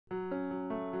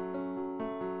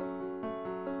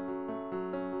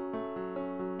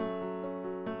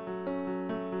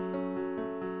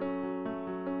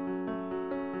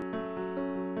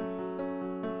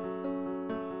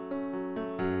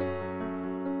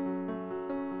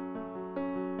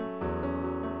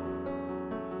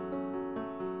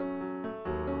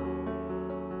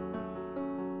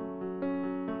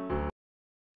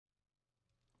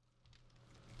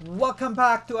Welcome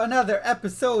back to another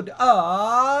episode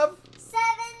of 7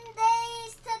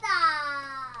 Days to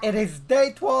Die. It is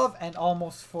day 12 and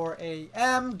almost 4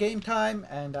 a.m. game time,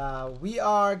 and we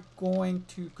are going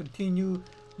to continue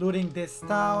looting this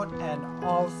town and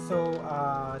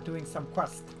also doing some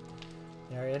quest.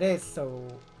 There it is. So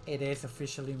it is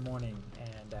officially morning,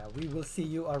 and we will see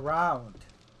you around.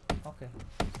 Okay.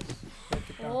 Break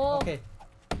it down. Oh. Okay.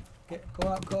 Go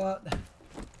out. Go out.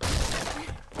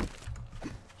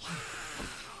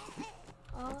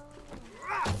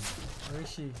 Where is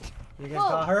she? You guys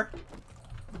got her?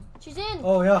 She's in.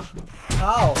 Oh yeah.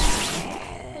 How?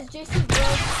 Because JC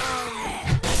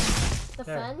broke the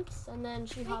There. fence and then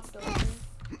she hopped over.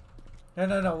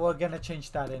 No. We're gonna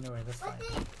change that anyway. That's fine.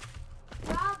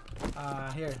 Rob,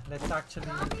 Here. Let's actually.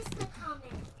 Rob is the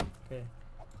comment. Okay.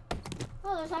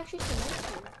 Oh, there's actually some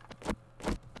here.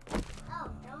 Oh,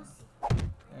 don't see.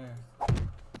 There.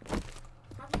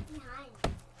 Have it behind.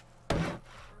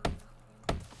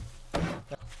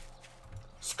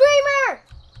 Screamer!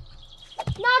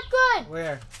 Not good!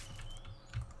 Where?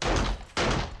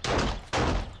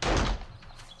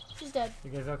 She's dead.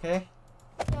 You guys okay?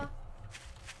 Yeah.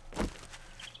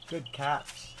 Good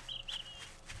catch.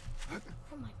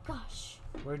 Oh my gosh.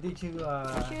 Where did you?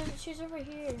 She's over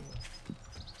here.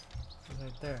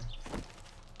 Right there.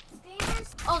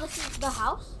 Screamers. Oh, this is the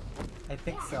house? I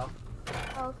think so.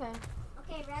 Oh, okay.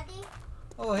 Okay, ready?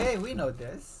 Oh hey, we know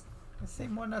this. The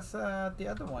same one as the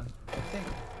other one. I think.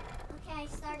 Okay, I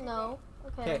started. No.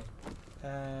 Okay. Okay.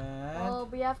 And Well,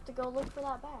 we have to go look for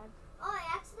that bag. Oh, I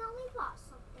accidentally bought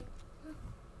something.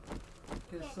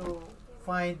 okay, so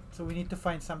find. So we need to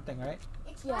find something, right?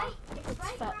 It's Yeah, right. It's it's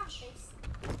right around fetch. this.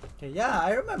 Okay. Yeah,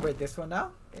 I remember this one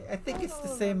now. I think it's the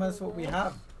same as what we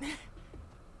have.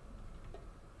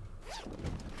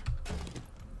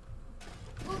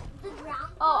 Well, the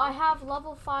ground. Oh, I have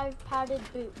level 5 padded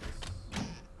boots.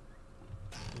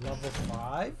 Level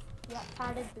 5. Yeah,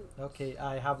 padded boots. Okay,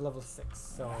 I have level 6,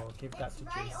 so give that It's to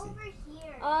right JC. over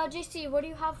here. JC, what do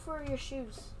you have for your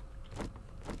shoes?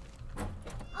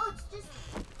 Oh, it's just.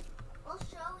 I'll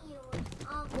show you.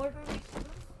 What- For my shoes.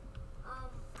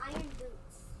 Iron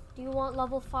boots. Do you want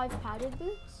level 5 padded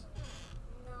boots?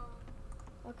 No.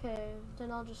 Okay,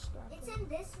 then I'll just grab It's them. in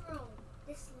this room.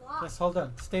 This lock. Just hold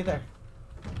on. Stay there.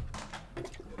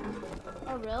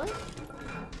 Oh, really?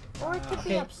 Or it could be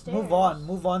Okay, upstairs. move on.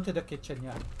 Move on to the kitchen,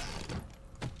 yeah.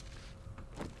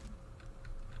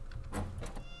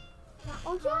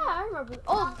 Oh, yeah, I remember.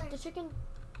 Oh, the chicken.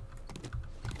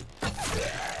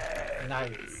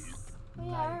 Nice. Oh,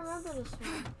 yeah, I remember this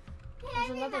one. Hey, I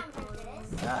There's another remember corner.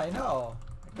 this. Yeah, I know.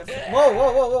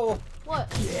 Whoa. What?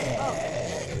 Oh.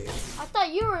 I thought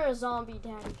you were a zombie,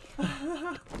 Daddy.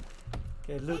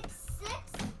 Okay, loot. It's 6.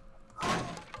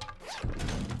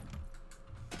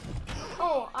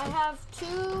 Oh, I have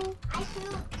two.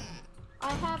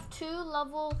 I have two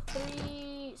level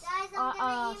 3 Guys, I'm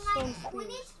gonna eat stone Who spears.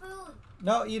 needs food?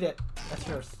 No, eat it. That's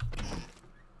yours.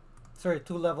 Sorry,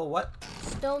 2 level what?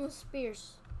 Stone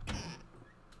spears.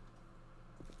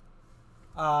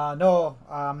 No,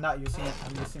 I'm not using it.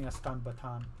 I'm using a stun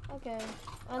baton. Okay.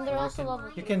 And they're You also can, level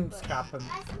you 3. can but- scrap them.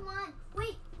 Guys, come on.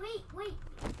 Wait. Be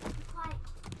quiet.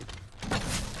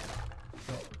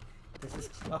 This is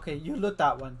okay. You loot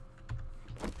that one.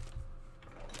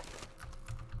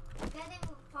 Getting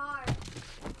far.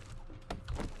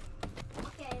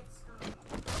 Okay, it's gone.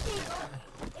 Okay, go.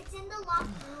 It's in the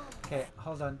locked room. Okay,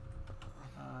 hold on.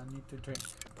 Need to drink.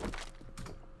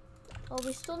 Oh,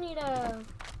 we still need to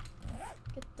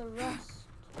get the rest.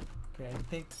 Okay, I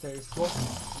think there's there's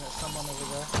someone over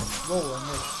there. Whoa, I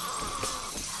missed.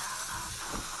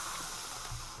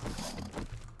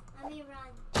 Let me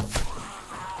run.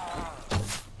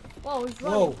 Whoa, he's Whoa.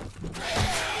 running.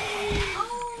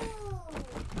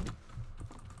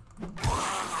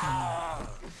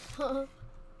 Oh!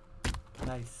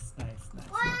 Nice.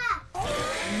 Wow!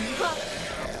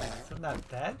 So not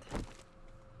dead?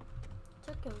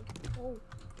 Took him. Oh,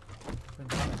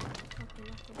 Nothing. nothing.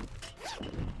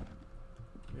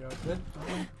 We are good?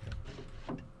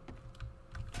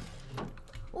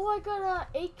 Oh, I got a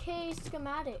AK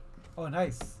schematic. Oh,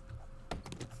 nice.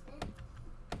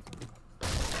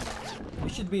 You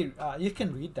should be, you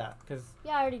can read that, because,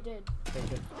 Yeah, I already did. okay,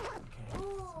 good. Okay.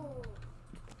 Ooh.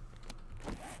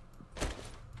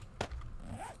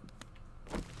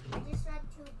 I just read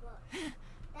 2 books.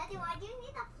 Daddy, why do you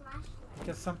need a flashlight?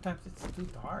 Because sometimes it's too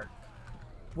dark.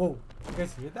 Whoa, you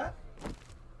guys hear that?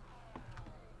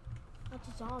 That's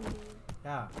a zombie.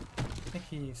 Yeah, I think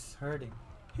he's hurting.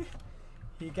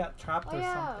 He got trapped Oh, or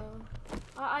yeah. something.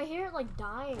 I hear it like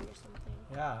dying or something.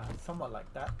 Yeah, somewhat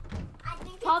like that. I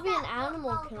think Probably it's an that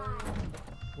animal football killing guy. it.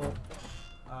 Well,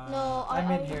 No, I'm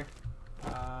in I- here.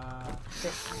 Okay.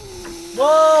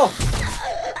 Whoa!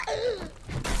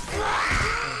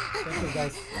 Thank you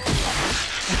guys.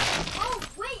 Oh,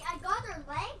 wait, I got her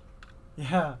leg?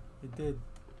 Yeah, it did.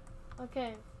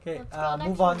 Okay. Okay, Let's go next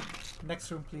move on. room.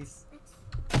 Next room, please.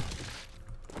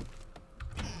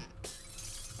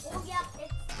 Oh, yeah,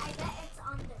 I bet it's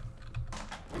under.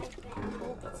 I bet.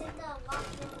 It's in the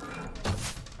locked room.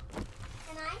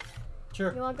 Can I?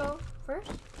 Sure. You wanna go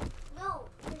first? No,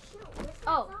 the shoe. Where's the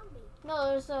Oh. zombie? No,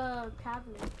 there's a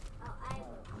cabinet. Oh, I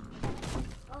will.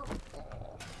 Oh,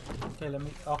 Okay, let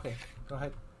me. Okay, go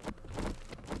ahead. shoot the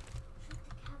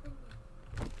cabinet.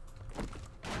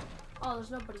 Oh,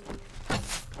 there's nobody in there.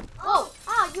 Oh!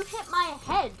 Ah, you hit my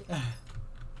head! I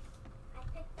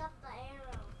picked up the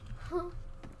arrow.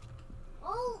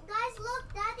 Oh, guys, look,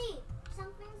 Daddy.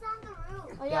 Something's on the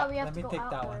roof. Oh yeah, Yeah, we have let to me go take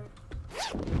out that there. one.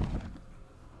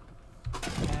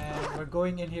 And we're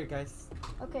going in here, guys.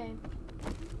 Okay.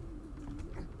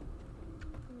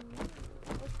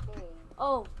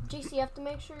 Oh, JC, you have to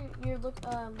make sure you look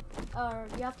or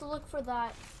you have to look for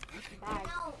that bag.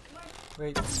 No,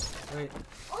 Wait, wait.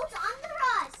 oh, it's under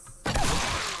us.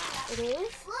 It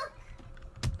is? Look.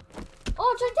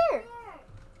 Oh, it's right there!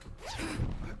 There.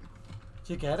 Did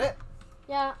you get it?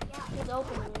 Yeah, Yeah. it's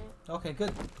opening it. Okay,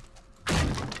 good.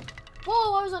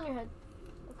 Whoa, I was on your head.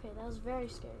 Okay, that was very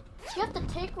scary. You have to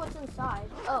take what's inside.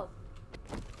 Oh,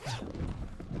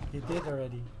 You did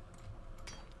already.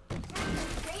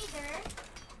 Trader.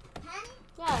 Pen.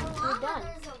 yeah, we're Alana, done.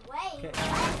 there's a way. Okay,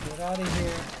 get out of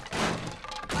here.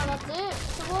 Oh, that's it?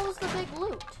 So what was the big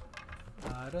loot?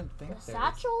 I don't think The there is.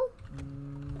 satchel?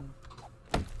 Mm,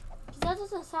 'Cause that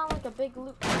doesn't sound like a big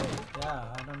loot to me.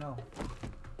 yeah, I don't know.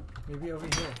 Maybe over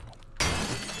here.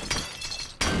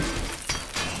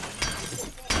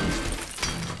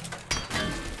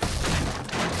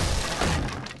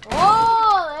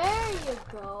 Oh, there you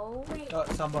go. Oh,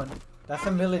 someone. That's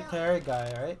a military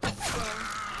guy, right?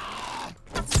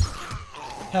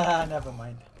 Haha, never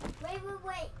mind. Wait.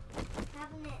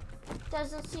 Cabinet.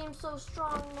 Doesn't seem so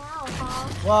strong now, huh?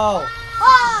 Whoa!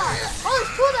 Ah! Oh,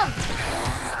 there's two of them!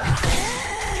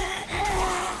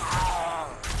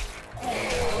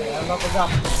 Okay, I leveled up.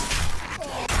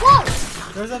 Whoa!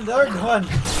 There's a third one.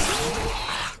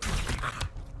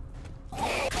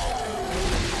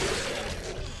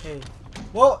 Okay.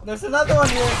 Whoa, there's another one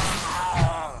here.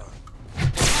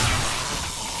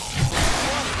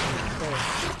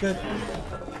 Okay, good.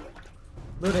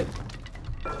 Looted.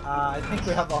 I think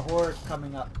we have a horde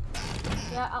coming up.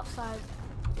 Yeah, outside.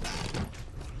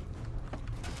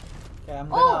 Okay, I'm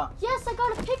Oh, gonna. yes, I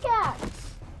got a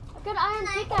pickaxe. I got an iron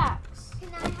pickaxe. Can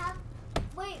I have?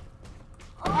 Wait.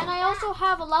 Oh, And I also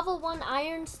have a level 1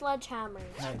 iron sledgehammer.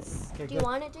 Nice. Okay, Do you good.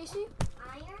 want it, JC?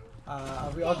 iron.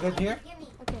 Are we all good here? Give me.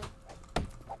 Okay.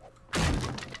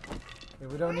 Okay,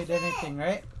 we don't need anything,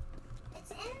 right?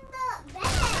 It's in the bed.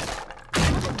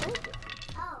 Oh, thank you.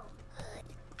 Oh.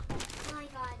 Oh, I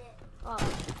got it. Oh.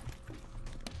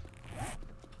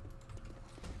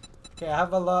 Okay, I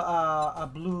have a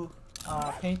blue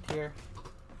paint here.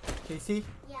 Casey,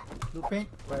 Yeah. blue paint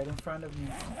right in front of me.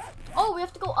 Oh, we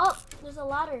have to go up. There's a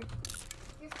ladder.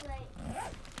 This way.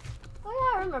 Oh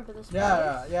yeah, I remember this.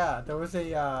 Yeah, yeah. There was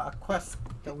a quest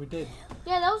that we did.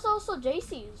 Yeah, that was also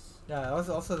JC's. Yeah, that was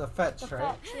also the fetch, The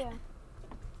right? fetch, yeah.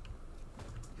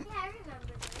 Yeah, I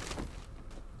remember this.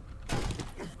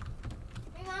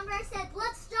 Remember, I said,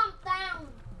 let's jump down.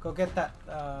 Go get that.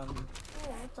 Oh,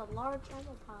 it's a large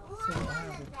ammo pile. Ooh, So I I have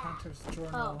wanted a that. Hunter's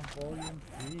Journal, Volume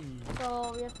 3.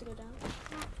 So we have to go down.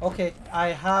 Okay, I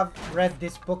have read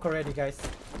this book already, guys.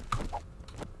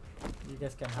 You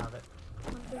guys can have it.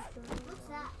 What's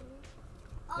that?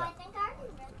 Oh, Yeah. I think I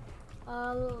already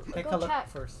read that. Take go a look check.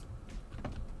 first.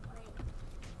 Wait.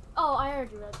 Oh, I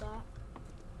already read that.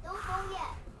 Don't go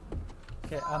yet.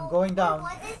 Okay, So, I'm going down.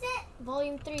 What is it?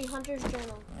 Volume 3, Hunter's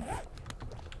Journal.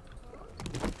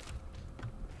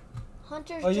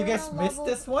 Hunter's Oh, you Journal guys missed level-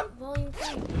 this one? Volume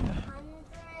 3.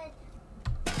 100.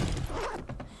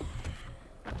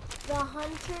 The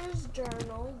Hunter's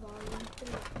Journal, Volume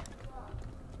 3.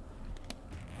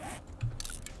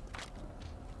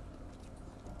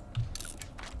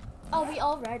 Oh, we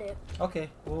all read it. Okay,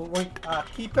 we'll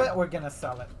keep it. We're gonna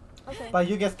sell it. Okay. But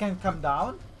you guys can come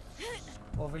down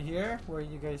over here where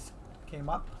you guys came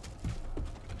up.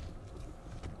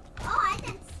 Oh, I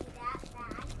didn't see that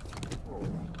bag.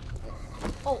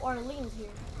 Oh, Arlene's here.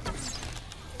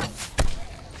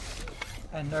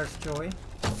 And Nurse Joy.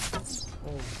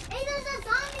 Oh, Hey, there's a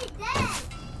zombie dead.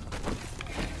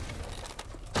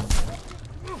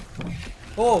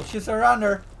 oh, she's a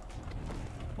runner.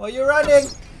 Why are you running?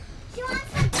 She wants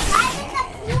to drive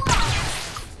in the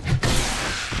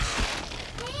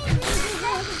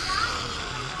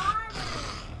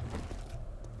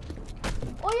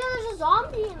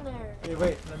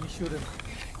wait, let me shoot him.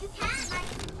 You can't, I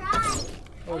can try.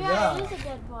 Oh yeah, yeah. it is a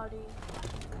dead body.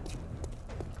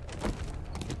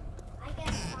 I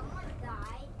guess someone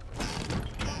died.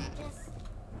 And just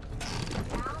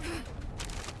drowned.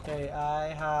 Okay, I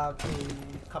have a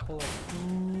couple of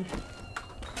food.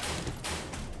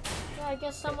 Yeah, I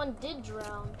guess someone did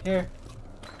drown. Here.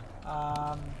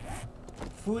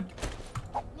 Food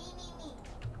Me.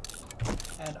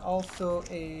 and also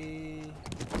a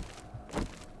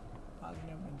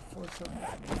Magnum Enforcer.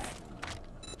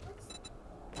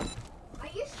 Are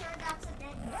you sure that's a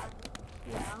dead body?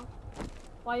 Yeah.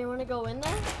 Why, you want to go in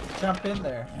there? Jump in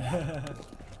there.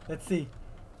 Let's see.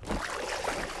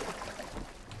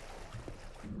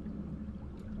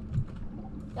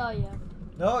 Oh, yeah.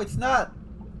 No, it's not.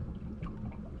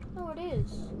 No, it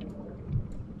is.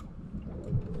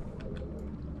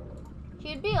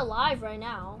 He'd be alive right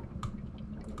now.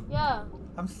 Yeah.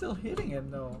 I'm still hitting him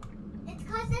though. It's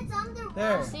because it's underwater.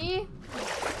 There. See?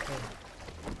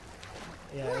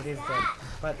 Yeah, Who's it is dead. that?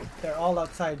 But they're all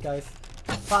outside, guys.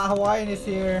 Pa Hawaiian is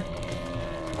here.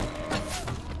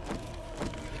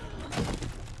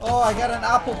 Oh, I got an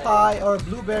apple pie or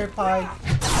blueberry pie.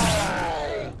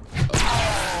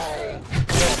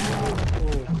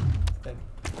 Oh, dead.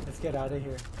 Let's get out of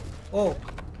here. Oh,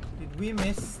 did we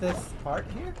miss this part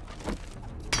here?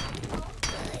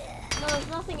 No, there's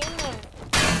nothing in there.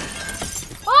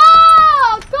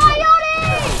 Oh!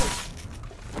 Coyote!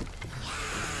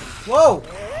 Whoa!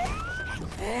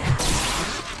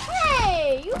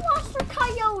 Hey! You lost your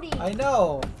coyote! I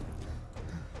know.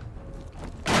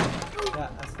 Yeah,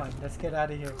 that's fine. Let's get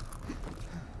out of here.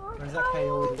 Our Where's that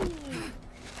coyote?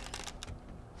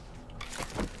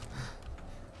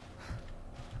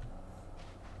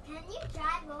 Can you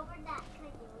drive over that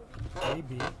coyote?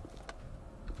 Maybe.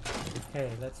 Okay,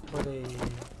 let's put a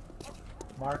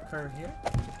marker here.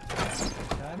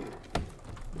 Done.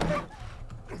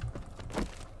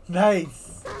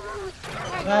 Nice! There you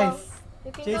Nice! go.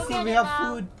 You can go JC, get we it have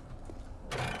now. food.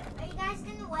 Are you guys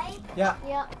gonna wait? Yeah.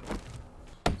 Yeah.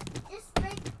 Just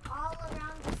break all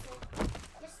around the circle.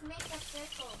 Just make a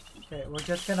circle. Okay, we're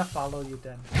just gonna follow you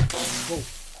then. Go.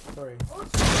 Sorry.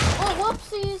 Oh,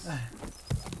 whoopsies!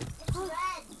 It's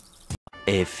red.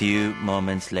 A few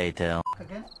moments later.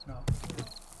 Again? No.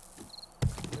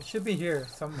 It should be here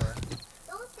somewhere.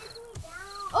 Don't sit me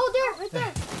down. Oh, there! Right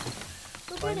there!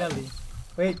 Go get it. Finally.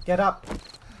 Wait, get up.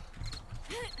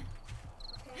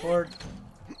 Ford.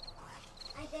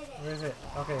 I did it. Where is it?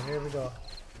 Okay, here we go.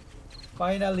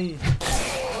 Finally. Thank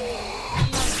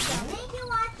you,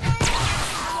 Watson.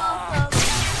 Welcome.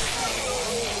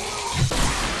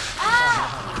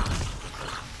 Ah!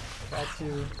 Got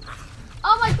you.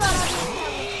 Oh my god, I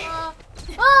didn't have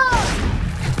it. Oh!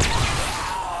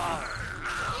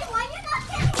 Hey, why you not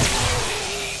getting me?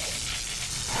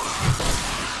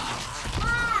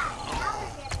 Now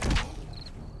we're getting it.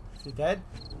 Is he dead?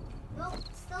 Nope,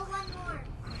 still one more.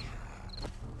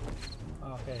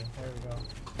 Okay, there we go.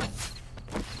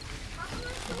 How come I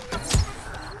still have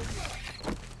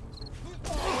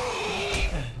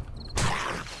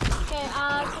Okay, can I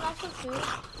have some food?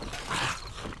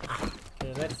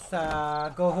 Okay, let's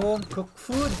go home, cook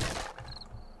food.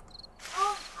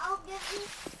 Oh, I'll give you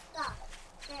stuff.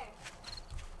 There.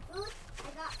 Food? I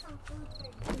got some food for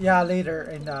you. Yeah, later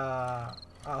in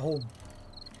home.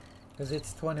 Because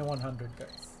it's 2100,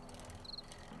 guys.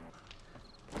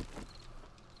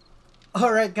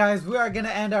 Alright guys, we are gonna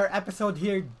end our episode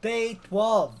here, day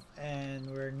 12. And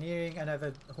we're nearing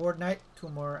another Horde night, 2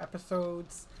 more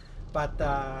episodes. But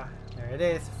there it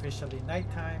is, officially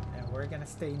nighttime, and we're gonna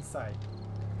stay inside.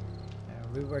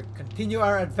 And we will continue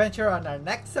our adventure on our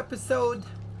next episode.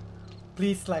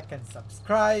 Please like and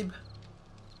subscribe.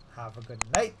 Have a good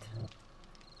night. And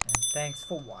thanks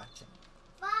for watching.